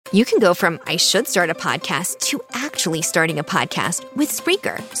You can go from I should start a podcast to actually starting a podcast with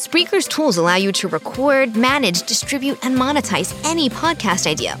Spreaker. Spreaker's tools allow you to record, manage, distribute, and monetize any podcast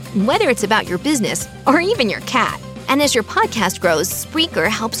idea, whether it's about your business or even your cat. And as your podcast grows, Spreaker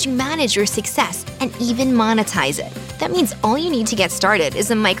helps you manage your success and even monetize it. That means all you need to get started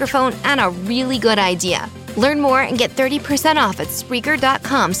is a microphone and a really good idea. Learn more and get 30% off at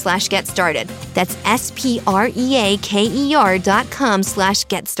Spreaker.com/get-started. That's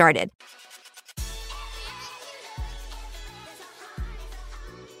SPREAKER.com/get-started.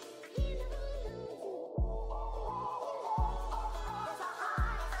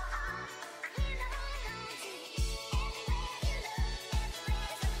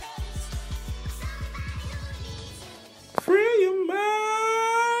 Free your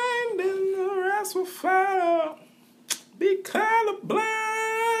mind and the rest will follow. Be colorblind,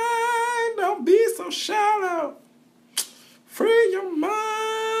 don't be so shallow. Free your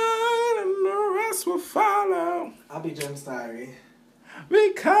mind and the rest will follow. I'll be James Diary.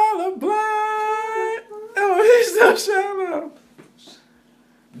 Be colorblind, don't be so shallow.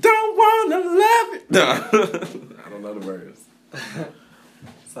 Don't wanna love it. No, I don't know the verse.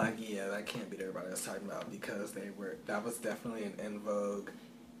 It's like, yeah, that can't be what everybody was talking about because that was definitely an En Vogue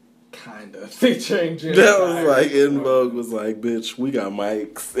kind of featuring James That Diary. was like, En Vogue was like, bitch, we got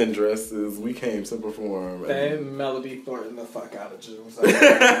mics and dresses, we came to perform. They Melody Thornton the fuck out of James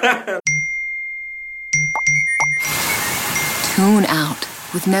Diary. Tune out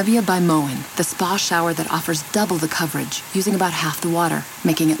with Nebia by Moen, the spa shower that offers double the coverage using about half the water,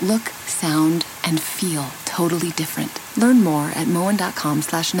 making it look, sound, and feel totally different. Learn more at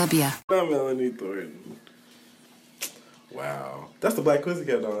moen.com/Nebia. Not Melanie Thornton. Wow. That's the Black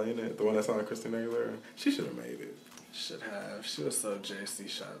Pussycat doll, ain't it? The one that's on Christina Aguilera. She should have made it. Should have. She was so JC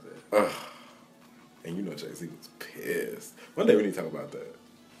Chazette. Ugh. And you know Jay-Z was pissed. One day we need to talk about that.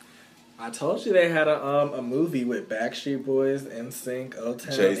 I told you they had a movie with Backstreet Boys, NSYNC,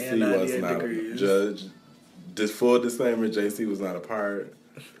 O-Town, JC and was 98 not Degrees. Judge. Full disclaimer, JC was not a part.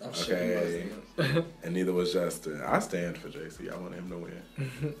 I'm sure he Okay. wasn't. And neither was Justin. I stand for JC. I want him to win.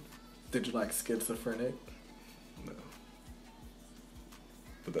 Did you like Schizophrenic? No.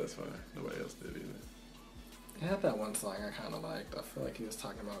 But that's fine. Nobody else did either. He had that one song I kind of liked. I feel like he was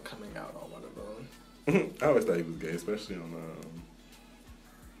talking about coming out on one of them. I always thought he was gay, especially on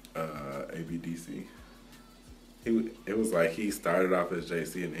ABDC. It was like he started off as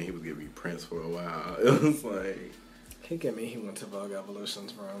JC and then he was giving me Prince for a while. It was like He get me. He went to Vogue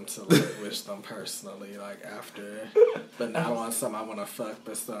Evolution's room to like wish them personally, like after. But not on some I want to fuck,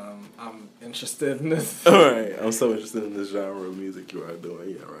 but some I'm interested in this. all right, I'm so interested in this genre of music you are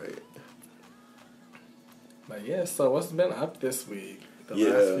doing. Yeah, right. But yeah, so what's been up this week? The Yeah.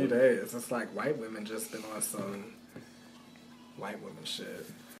 last few days, it's like white women just been on some white women shit.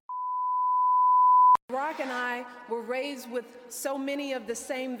 Rock and I were raised with so many of the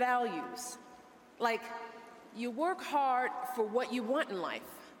same values. Like, you work hard for what you want in life.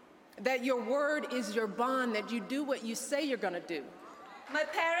 That your word is your bond, that you do what you say you're gonna do. My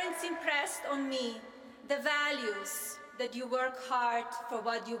parents impressed on me the values that you work hard for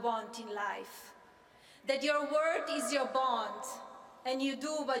what you want in life. That your word is your bond, and you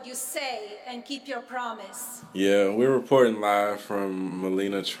do what you say and keep your promise. Yeah, we're reporting live from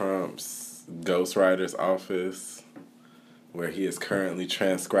Melania Trump's ghostwriter's office, where he is currently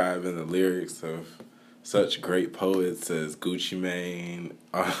transcribing the lyrics of such great poets as Gucci Mane,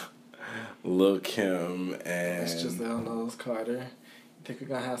 Lil Kim, and It's Giselle Knowles Carter. Think we're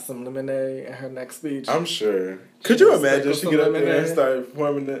gonna have some lemonade in her next speech? I'm sure. Could you Just imagine sprinkle she get some up there and lemonade. start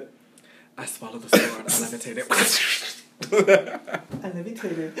performing that? I swallowed the sword. I levitated. I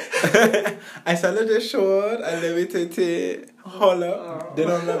levitated. I swallowed the short, I levitated. Hold up. They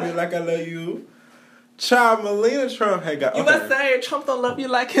don't love you like I love you. Child, Melania Trump had got... You okay. must say Trump don't love you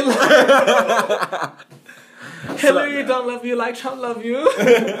like Hillary. Hillary don't love you like Trump love you.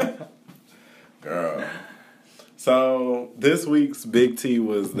 Girl. So, this week's big T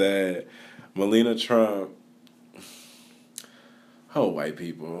was that Melania Trump... Oh, white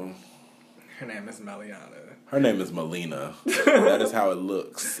people. Her name is Meliana. Her name is Melina. That is how it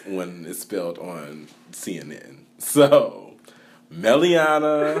looks when it's spelled on CNN. So,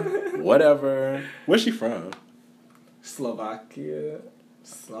 Meliana, whatever. Where's she from? Slovakia.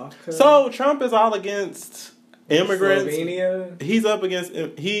 Slovak. So, Trump is all against immigrants. Slovenia. He's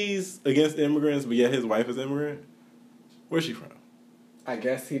against immigrants, but yet his wife is immigrant. Where's she from? I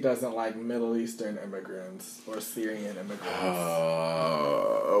guess he doesn't like Middle Eastern immigrants or Syrian immigrants.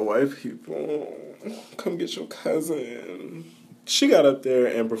 White people, come get your cousin. She got up there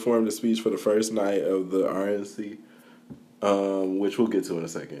and performed a speech for the first night of the RNC which we'll get to in a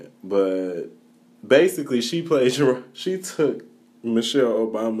second. But basically, she took Michelle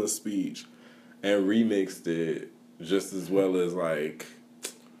Obama's speech and remixed it just as well as like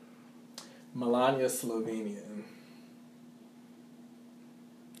Melania Slovenian.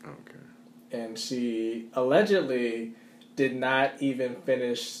 Okay. And she allegedly did not even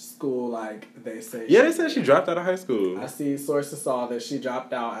finish school like they say. Yeah, they said she dropped out of high school. I see sources saw that she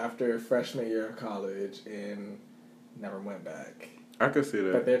dropped out after freshman year of college and never went back. I could see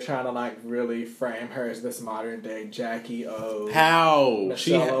that. But they're trying to like really frame her as this modern day Jackie O. How?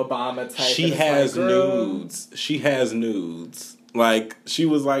 Michelle Obama type. She has nudes. She has nudes. Like she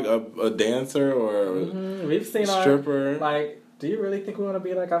was like a dancer or we've seen stripper. Like, do you really think we want to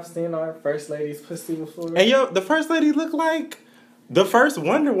be like I've seen our first lady's pussy before? And yo, the first lady looked like the first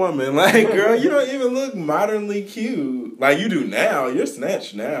Wonder Woman. Like, girl, you don't even look modernly cute. Like you do now. You're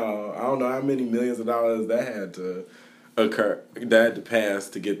snatched now. I don't know how many millions of dollars that had to pass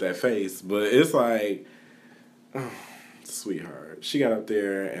to get that face. But it's like, sweetheart. She got up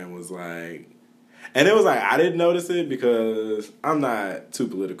there and was like, and it was like, I didn't notice it because I'm not too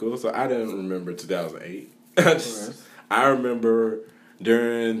political, so I didn't remember 2008. I remember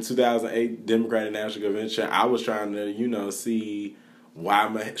during 2008 Democratic National Convention, I was trying to, see why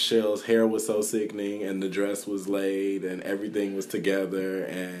Michelle's hair was so sickening and the dress was laid and everything was together.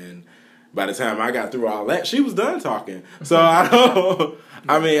 And by the time I got through all that, she was done talking. So I don't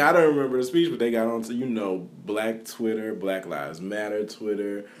remember the speech, but they got on to, Black Twitter, Black Lives Matter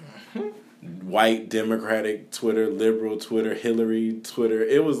Twitter, white Democratic Twitter, liberal Twitter, Hillary Twitter.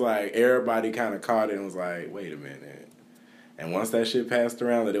 It was like everybody kind of caught it and was like, wait a minute. And once that shit passed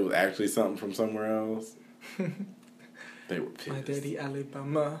around that it was actually something from somewhere else, they were pissed. My daddy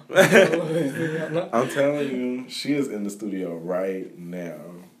Alabama. I'm telling you, she is in the studio right now.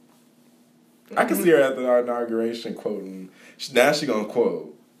 I can see her at our inauguration quoting. Now she gonna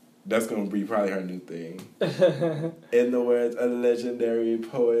quote. That's gonna be probably her new thing. In the words of legendary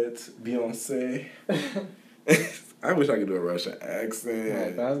poet Beyonce. I wish I could do a Russian accent.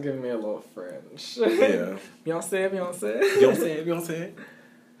 Right, that was giving me a little French. Yeah. Beyonce.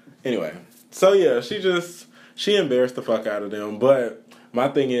 Anyway, so yeah, she embarrassed the fuck out of them. But my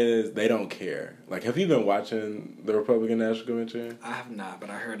thing is, they don't care. Like, have you been watching the Republican National Convention? I have not, but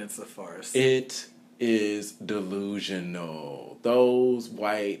I heard it's a farce. It is delusional. Those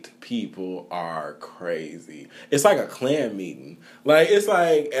white people are crazy. It's like a Klan meeting. Like, it's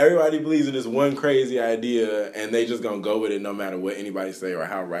like everybody believes in this one crazy idea and they just gonna go with it no matter what anybody say or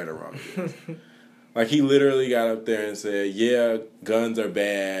how right or wrong it is. Like, he literally got up there and said, yeah, guns are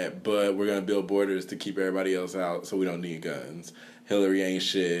bad, but we're gonna build borders to keep everybody else out so we don't need guns. Hillary ain't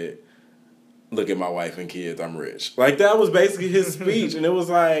shit. Look at my wife and kids, I'm rich. Like, that was basically his speech. And it was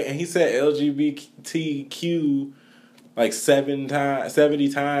like, and he said LGBTQ like 70 times.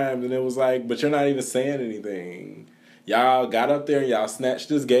 And it was like, but you're not even saying anything. Y'all got up there and y'all snatched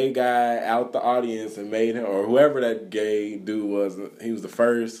this gay guy out the audience and made him, or whoever that gay dude was, he was the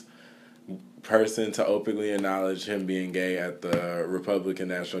first person to openly acknowledge him being gay at the Republican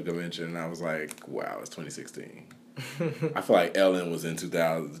National Convention. And I was like, wow, it's 2016. I feel like Ellen was in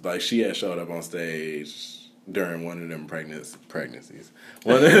 2000. Like, she had showed up on stage during one of them pregnancies.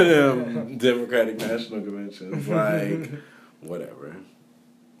 One of them Democratic National Conventions. Like, whatever.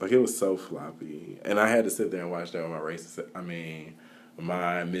 Like, it was so floppy. And I had to sit there and watch that with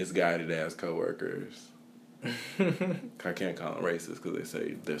my misguided ass coworkers. I can't call them racist because they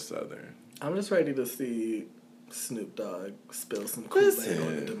say they're Southern. I'm just ready to see Snoop Dogg spill some Kool-Aid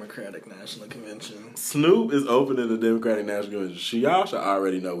on the Democratic National Convention. Snoop is opening the Democratic National Convention. Y'all should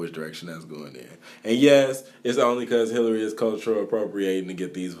already know which direction that's going in. And yes, it's only because Hillary is cultural appropriating to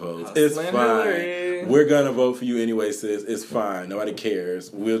get these votes. It's fine. Hillary. We're going to vote for you anyway, sis. It's fine. Nobody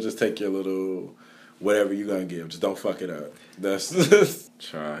cares. We'll just take your little whatever you're going to give. Just don't fuck it up. That's just...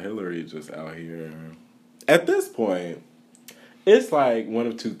 Child, Hillary just out here. At this point, it's like one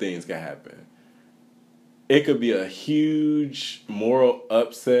of two things can happen. It could be a huge moral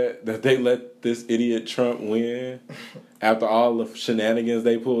upset that they let this idiot Trump win after all the shenanigans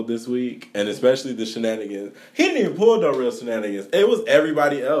they pulled this week, and especially the shenanigans. He didn't even pull no real shenanigans. It was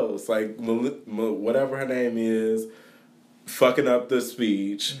everybody else, like whatever her name is, fucking up the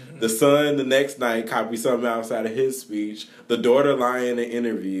speech. Mm-hmm. The son the next night copied something outside of his speech. The daughter lying in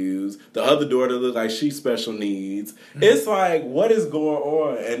interviews. The other daughter looked like she's special needs. Mm-hmm. It's like, what is going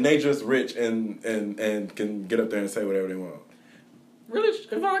on? And they just rich and can get up there and say whatever they want. Really,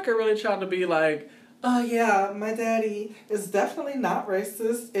 Ivanka really tried to be like Oh yeah, my daddy is definitely not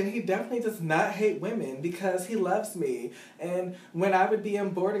racist, and he definitely does not hate women because he loves me. And when I would be in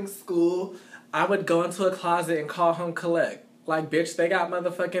boarding school, I would go into a closet and call home collect. Like, bitch, they got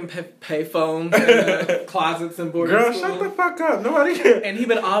motherfucking pay phones in the closets in boarding Girl, school. shut the fuck up. Nobody can. And he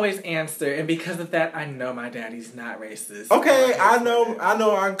would always answer, and because of that, I know my daddy's not racist. Okay, I know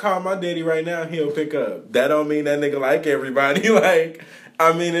I can call my daddy right now and he'll pick up. That don't mean that nigga like everybody. Like,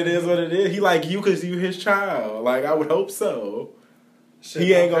 I mean, it is what it is. He like you because you his child. Like, I would hope so. Shit,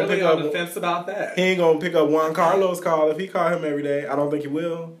 He ain't gonna really pick up on the fence about that. He ain't gonna pick up Juan Carlos' call if he call him every day. I don't think he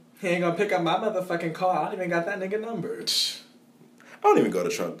will. He ain't gonna pick up my motherfucking call. I don't even got that nigga number. I don't even go to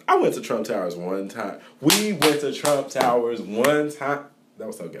Trump. I went to Trump Towers one time. We went to Trump Towers one time. That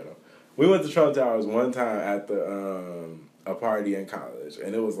was so ghetto. We went to Trump Towers one time at the a party in college,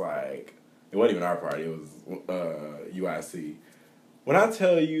 and it was like, it wasn't even our party. It was UIC. When I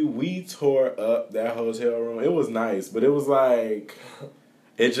tell you we tore up that hotel room, it was nice, but it was like,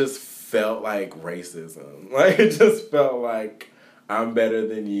 it just felt like racism. Like, it just felt like, I'm better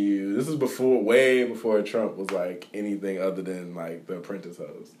than you. This is way before Trump was like anything other than like the Apprentice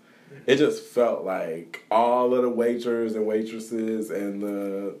host. It just felt like all of the waiters and waitresses and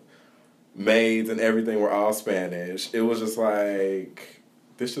the maids and everything were all Spanish. It was just like,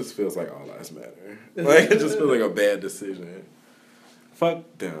 this just feels like all lives matter. Like, it just feels like a bad decision.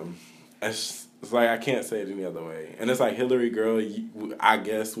 Fuck them. It's like, I can't say it any other way. And it's like, Hillary, girl, I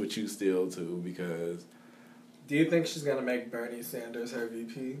guess what you still too, because... Do you think she's gonna make Bernie Sanders her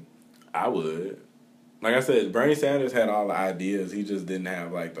VP? I would. Like I said, Bernie Sanders had all the ideas. He just didn't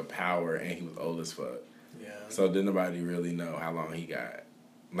have like the power, and he was old as fuck. Yeah. So didn't nobody really know how long he got.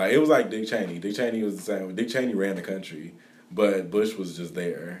 Like, it was like Dick Cheney. Dick Cheney was the same. Dick Cheney ran the country, but Bush was just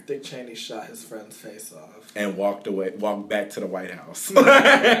there. Dick Cheney shot his friend's face off and walked back to the White House.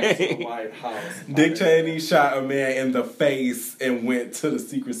 Back to the White House. Dick Cheney shot a man in the face and went to the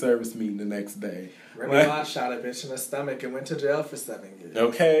Secret Service meeting the next day. Remy Ma shot a bitch in the stomach and went to jail for 7 years.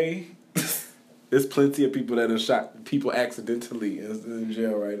 Okay. There's plenty of people that have shot people accidentally in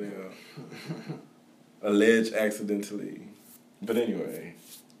jail right now. Alleged accidentally. But anyway.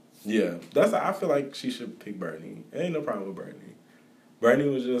 Yeah. I feel like she should pick Bernie. Ain't no problem with Bernie.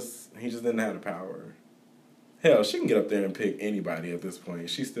 Bernie he just didn't have the power. Hell, she can get up there and pick anybody at this point.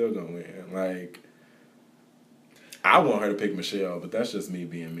 She's still gonna win. Like, I want her to pick Michelle, but that's just me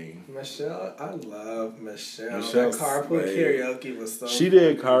being me. Michelle, I love Michelle. Michelle that carpool karaoke was so She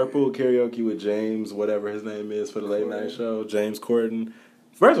did carpool karaoke with James, whatever his name is, for the late night show, James Corden.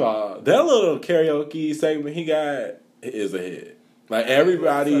 First of all, that little karaoke segment he got is a hit. Like,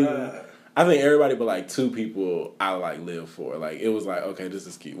 everybody, I think everybody but like two people I like live for. Like, it was like, okay, this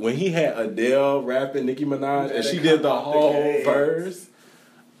is cute. When he had Adele rapping Nicki Minaj and she did the whole verse.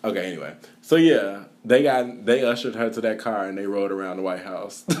 Okay, anyway. So yeah, they ushered her to that car and they rode around the White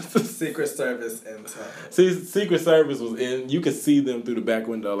House. Secret Service intel. See, Secret Service was in. You could see them through the back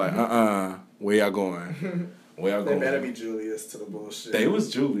window. Like, where y'all going? Where y'all going? They better be Julius to the bullshit. They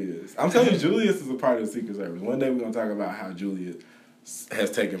was Julius. I'm telling you, Julius is a part of the Secret Service. One day we're gonna talk about how Julius has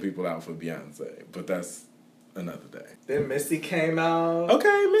taken people out for Beyonce, but that's another day. Then Missy came out.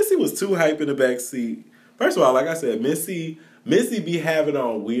 Okay, Missy was too hype in the back seat. First of all, like I said, Missy be having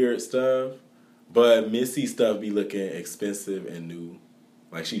on weird stuff, but Missy stuff be looking expensive and new.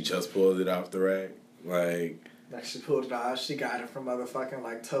 Like, she just pulled it off the rack. Like she pulled it off. She got it from motherfucking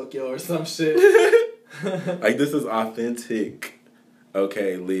like Tokyo or some shit. Like, this is authentic.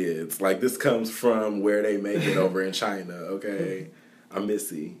 Okay, lids. Like, this comes from where they make it over in China. Okay, I'm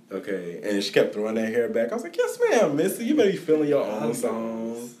Missy. Okay, and she kept throwing that hair back. I was like, yes, ma'am, Missy. You better be feeling your own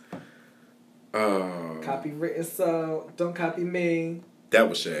songs. Copywritten, so don't copy me. That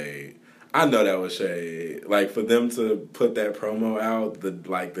was shade. I know that was shade. Like, for them to put that promo out the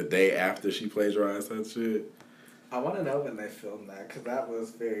day after she plagiarized that shit. I want to know when they filmed that, because that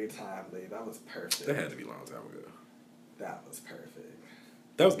was very timely. That was perfect. That had to be a long time ago. That was perfect.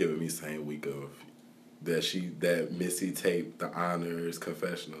 That was giving me the same week of that Missy taped the Honors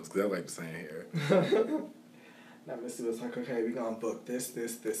confessionals, because I like the same hair. Now Missy was like, okay, we gonna book this, and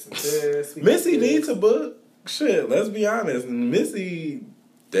this. Missy needs a book. Shit, let's be honest. Missy,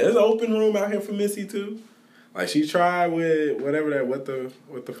 there's an open room out here for Missy too. Like, she tried with whatever that, what the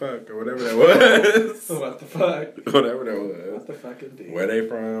fuck, or whatever that was. What the fuck? Whatever that was. What the fuck indeed. Where they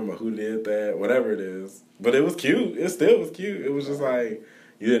from, or who did that, whatever it is. But it was cute. It still was cute. It was just like,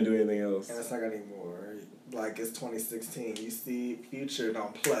 you didn't do anything else. And it's not anymore. Like, it's 2016. You see, Future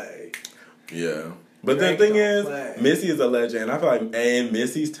don't play. Yeah. But the thing is, Missy is a legend. I feel like in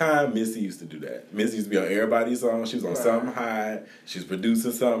Missy's time, Missy used to do that. Missy used to be on everybody's song. She was on Something High. She was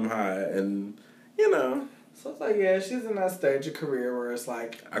producing Something High. And you know. So it's like, yeah, she's in that stage of career where it's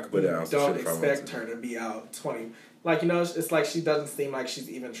like, I could put it out some don't shit if I want expect to. her to be out 20. Like, you know, it's like she doesn't seem like she's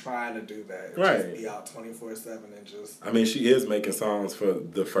even trying to do that. Right. Just be out 24/7 and just. I mean, she is making songs for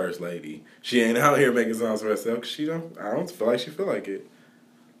the first lady. She ain't out here making songs for herself because I don't feel like she feel like it.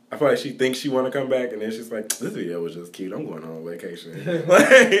 I feel like she thinks she want to come back, and then she's like, this video was just cute. I'm going on vacation. I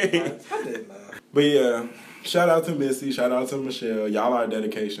didn't know. But yeah, shout out to Missy. Shout out to Michelle. Y'all are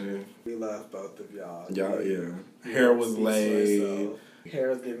dedication. We love both of y'all. Y'all, yeah. Hair was laid.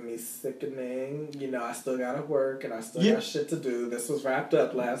 Hair is giving me sickening. You know, I still gotta work and I still got shit to do. This was wrapped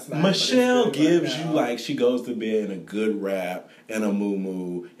up last night. Michelle gives you like she goes to bed in a good rap and a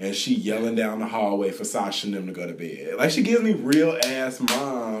moo and she yelling down the hallway for Sasha and them to go to bed. Like she gives me real ass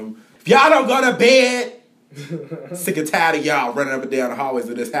mom. If y'all don't go to bed, sick and tired of y'all running up and down the hallways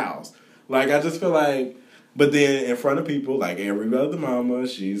of this house. Like I just feel like, but then in front of people, like every other mama,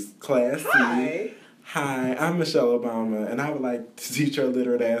 she's classy. Hi, I'm Michelle Obama, and I would like to teach your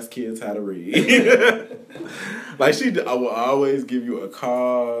literate ass kids how to read. Like I will always give you a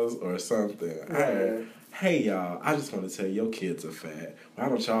cause or something. Right. Hey y'all, I just want to tell you your kids are fat. Why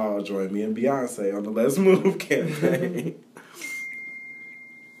don't y'all join me and Beyonce on the Let's Move campaign?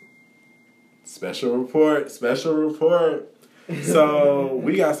 Special report. So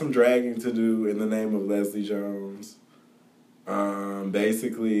we got some dragging to do in the name of Leslie Jones.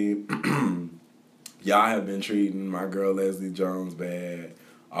 Basically. Y'all have been treating my girl Leslie Jones bad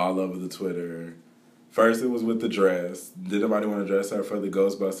all over the Twitter. First it was with the dress. Did nobody want to dress her for the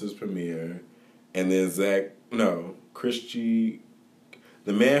Ghostbusters premiere? And then Christy,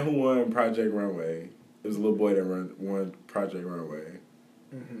 the man who won Project Runway, it was a little boy that won Project Runway.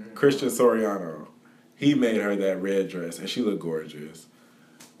 Mm-hmm. Christian Soriano. He made her that red dress and she looked gorgeous.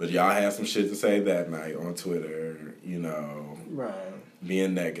 But y'all had some shit to say that night on Twitter, you know,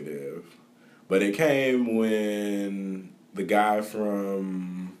 being negative. But it came when the guy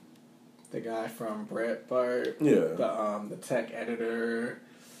from Breitbart, the tech editor,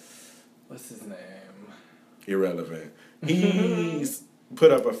 what's his name? Irrelevant. He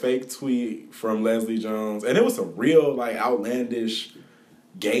put up a fake tweet from Leslie Jones, and it was some real like outlandish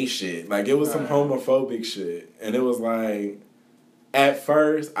gay shit. Like it was some homophobic shit, and it was like at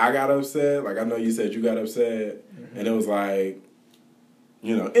first I got upset. Like I know you said you got upset, and it was like,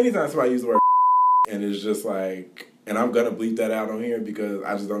 you know, anytime somebody uses the word. And it's just like, and I'm going to bleep that out on here because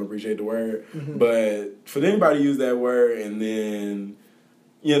I just don't appreciate the word. Mm-hmm. But for anybody to use that word and then,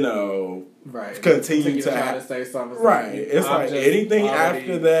 you know, continue to say something. Right. It's like anything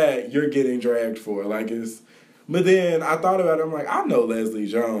after that, you're getting dragged for. Like it's, but then I thought about it. I'm like, I know Leslie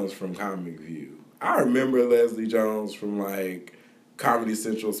Jones from Comic View. I remember Leslie Jones from like Comedy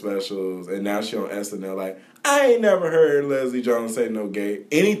Central specials, and now she on SNL. Like, I ain't never heard Leslie Jones say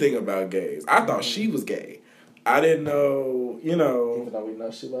anything about gays. I thought she was gay. I didn't know, you know. Even though we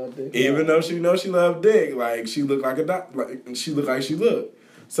know she loved dick. Even though she knows she loved dick, like she looked like she looked like she looked.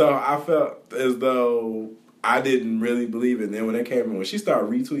 So I felt as though I didn't really believe it. And then when it came in, when she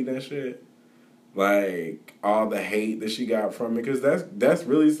started retweeting that shit, like all the hate that she got from it, because that's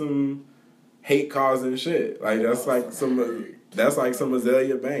really some hate causing shit. Like that's like some. That's like some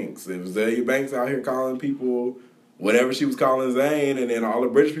Azalea Banks. If Azalea Banks out here calling people whatever she was calling Zane, and then all the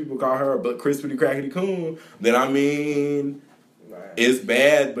British people call her but crispity crackety coon, then I mean, it's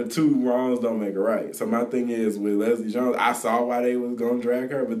bad, but two wrongs don't make it right. So my thing is with Leslie Jones, I saw why they was gonna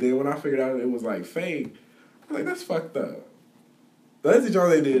drag her, but then when I figured out it was like fake, I was like, that's fucked up. Leslie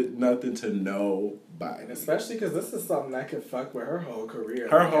Jones ain't did nothing to nobody. And especially because this is something that could fuck with her whole career.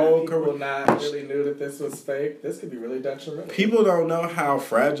 People not really knew that this was fake. This could be really detrimental. People don't know how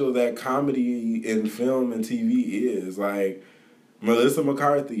fragile that comedy in film and TV is. Like, Melissa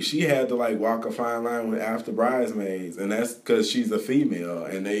McCarthy, she had to like walk a fine line with After Bridesmaids, and that's because she's a female,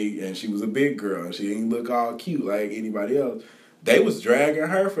 and she was a big girl, and she didn't look all cute like anybody else. They was dragging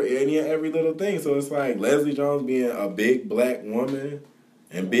her for any and every little thing. So it's like Leslie Jones being a big black woman,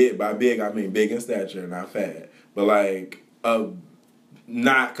 and by big I mean big in stature, not fat, but like a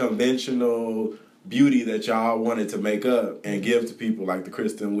not conventional beauty that y'all wanted to make up and give to people like the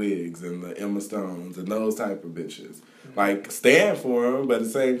Kristen Wiggs and the Emma Stones and those type of bitches. Like, stand for them, but at the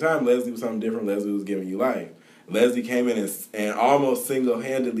same time, Leslie was something different. Leslie was giving you life. Leslie came in and almost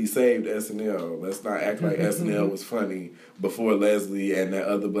single-handedly saved SNL. Let's not act like SNL was funny before Leslie and that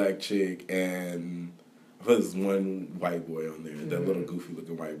other black chick and I thought there's one white boy on there, that little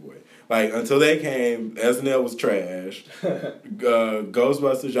goofy-looking white boy. Like, until they came, SNL was trash.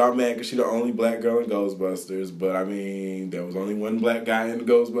 Ghostbusters, y'all mad because she the only black girl in Ghostbusters, but, I mean, there was only one black guy in the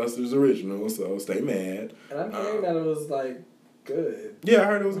Ghostbusters original, so stay mad. And I'm hearing that it was, like, good. Yeah, I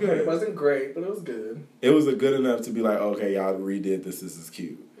heard it was good. It wasn't great, but it was good. It was good enough to be like, okay, y'all redid this. This is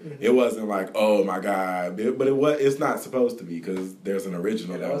cute. Mm-hmm. It wasn't like, oh my god, but it's not supposed to be because there's an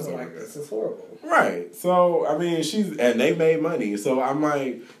original. It wasn't like this is horrible. Right. So I mean, they made money. So I'm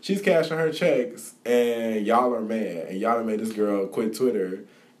like, she's cashing her checks, and y'all are mad, and y'all made this girl quit Twitter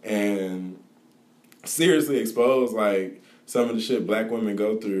and seriously expose like some of the shit black women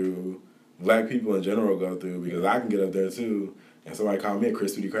go through, black people in general go through, because I can get up there too, and somebody called me a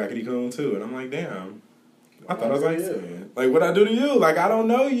crispity crackety coon too, and I'm like, damn. I thought I was like, like, what I do to you? Like, I don't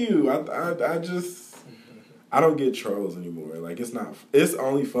know you. I just, I don't get trolls anymore. Like, it's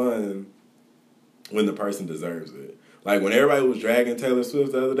only fun when the person deserves it. Like, when everybody was dragging Taylor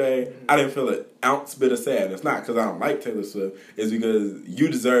Swift the other day, I didn't feel an ounce bit of sadness. Not because I don't like Taylor Swift. It's because you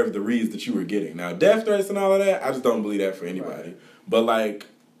deserve the reads that you were getting. Now, death threats and all of that, I just don't believe that for anybody. Right. But, like,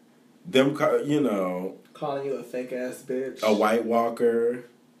 them, you know. Calling you a fake-ass bitch. A White Walker.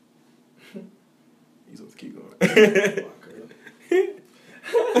 He's supposed to keep going.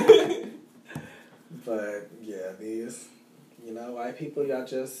 But, yeah, these, you know, white people, y'all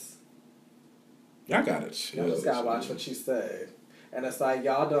gotta chill. Y'all just gotta watch what you say. And it's like,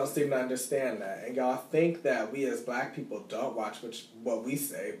 y'all don't seem to understand that. And y'all think that we as black people don't watch what we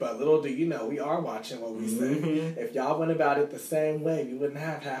say. But little do you know, we are watching what we say. If y'all went about it the same way, you wouldn't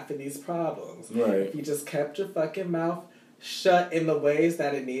have half of these problems. Right. If you just kept your fucking mouth shut in the ways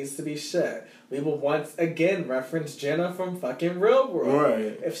that it needs to be shut. We will once again reference Jenna from fucking Real World.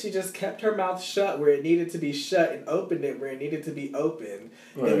 Right. If she just kept her mouth shut where it needed to be shut and opened it where it needed to be open,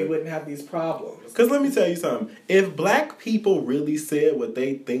 then we wouldn't have these problems. Because let me tell you something. If black people really said what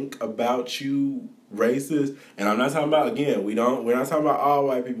they think about you racist, and I'm not talking about, again, we're not talking about all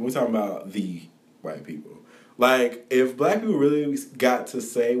white people, we're talking about the white people. Like, if black people really got to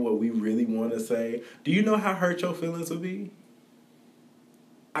say what we really want to say, do you know how hurt your feelings would be?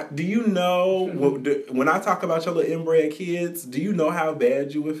 Do you know, when I talk about your little inbred kids, do you know how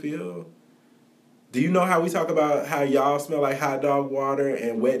bad you would feel? Do you know how we talk about how y'all smell like hot dog water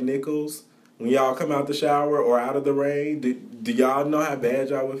and wet nickels when y'all come out the shower or out of the rain? Do y'all know how bad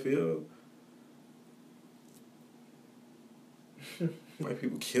y'all would feel? White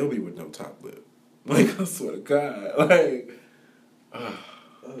people kill me with no top lip. Like, I swear to God. Like, oh,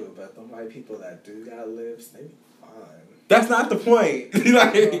 but the white people that do got lips, they be fine. That's not the point.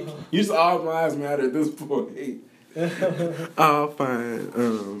 Like, you just all lives matter at this point. All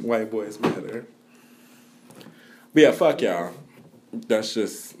fine. White boys matter. But yeah, fuck y'all. That's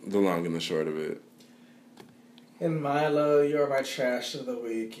just the long and the short of it. And Milo, you're my trash of the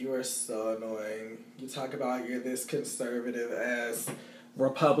week. You are so annoying. You talk about you're this conservative as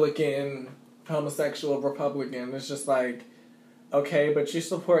Republican, homosexual Republican. It's just like, okay, but you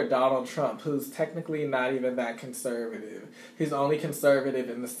support Donald Trump, who's technically not even that conservative. He's only conservative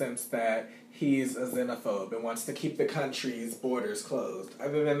in the sense that he's a xenophobe and wants to keep the country's borders closed.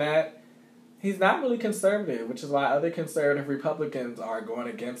 Other than that, he's not really conservative, which is why other conservative Republicans are going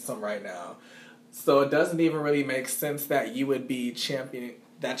against him right now. So it doesn't even really make sense that you would champion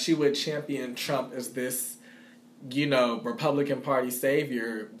Trump as this, you know, Republican Party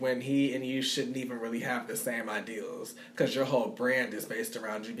savior when he and you shouldn't even really have the same ideals, because your whole brand is based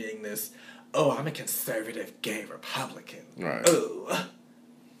around you being this, oh, I'm a conservative gay Republican. Right. Ooh.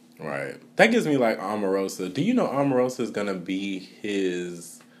 Right. That gives me like Omarosa. Do you know Omarosa is going to be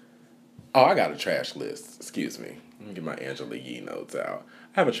his... Oh, I got a trash list. Excuse me. Let me get my Angela Yee notes out.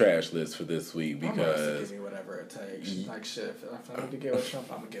 I have a trash list for this week because... Give me whatever it takes. Like, shit, if I need to get with Trump,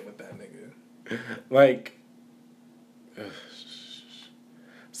 I'm going to get with that nigga. Like...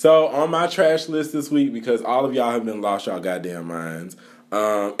 So, on my trash list this week, because all of y'all have been lost y'all goddamn minds,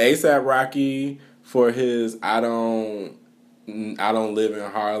 A$AP Rocky for his I don't live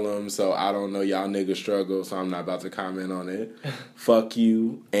in Harlem, so I don't know y'all niggas struggle, so I'm not about to comment on it. Fuck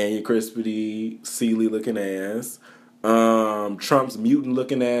you and your crispity, Sealy looking ass. Trump's mutant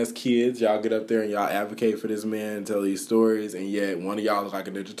looking ass kids. Y'all get up there and y'all advocate for this man and tell these stories, and yet one of y'all look like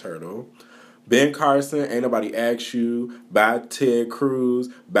a Ninja Turtle. Ben Carson, Ain't Nobody Asked You, by Ted Cruz,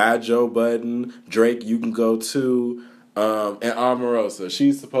 by Joe Budden, Drake, You Can Go Too, and Omarosa.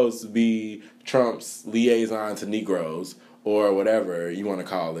 She's supposed to be Trump's liaison to Negroes, or whatever you want to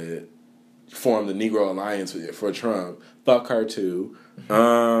call it. Form the Negro Alliance for Trump. Fuck her too.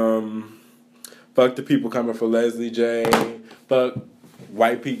 Fuck the people coming for Leslie J. Fuck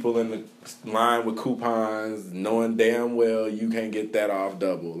white people in the line with coupons, knowing damn well you can't get that off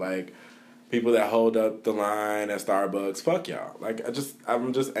double. Like, people that hold up the line at Starbucks, fuck y'all. Like,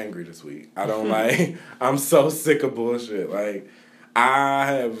 I'm just angry this week. I don't I'm so sick of bullshit. Like, I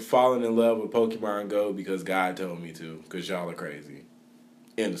have fallen in love with Pokemon Go because God told me to, because y'all are crazy.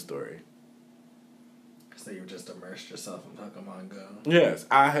 End of story. So you just immersed yourself in Pokemon Go? Yes,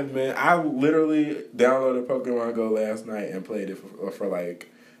 I literally downloaded Pokemon Go last night and played it for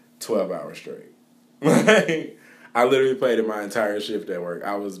like 12 hours straight. Like, I literally played it my entire shift at work.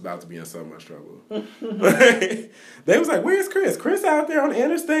 I was about to be in so much trouble. They was like, "Where's Chris? Chris out there on the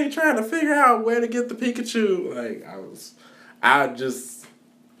interstate trying to figure out where to get the Pikachu." Like, I just...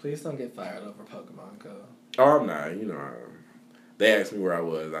 Please don't get fired over Pokemon Go. Oh, I'm not. You know, they asked me where I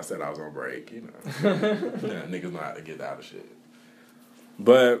was. I said I was on break, you know. Yeah, niggas know how to get out of shit.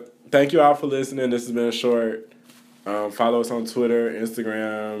 But thank you all for listening. This has been a short. Follow us on Twitter,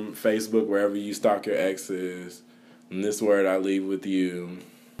 Instagram, Facebook, wherever you stalk your exes. And this word I leave with you.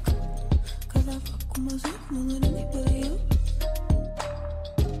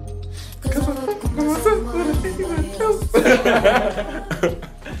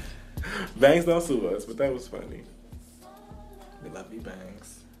 Banks don't sue us, but that was funny. We love you,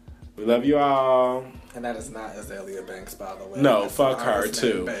 Banks. We love you all. And that is not Azalea Banks, by the way. No, That's fuck her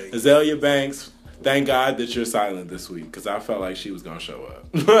too. Banks. Azalea Banks, thank God that you're silent this week, because I felt like she was going to show up.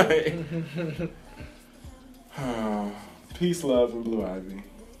 Peace, love, and Blue Ivy.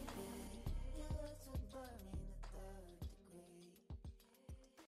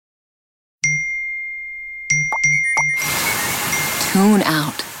 Tune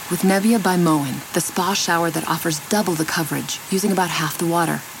out with Nebia by Moen, the spa shower that offers double the coverage using about half the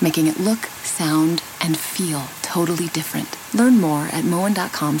water, making it look, sound, and feel totally different. Learn more at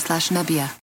moen.com/Nebia.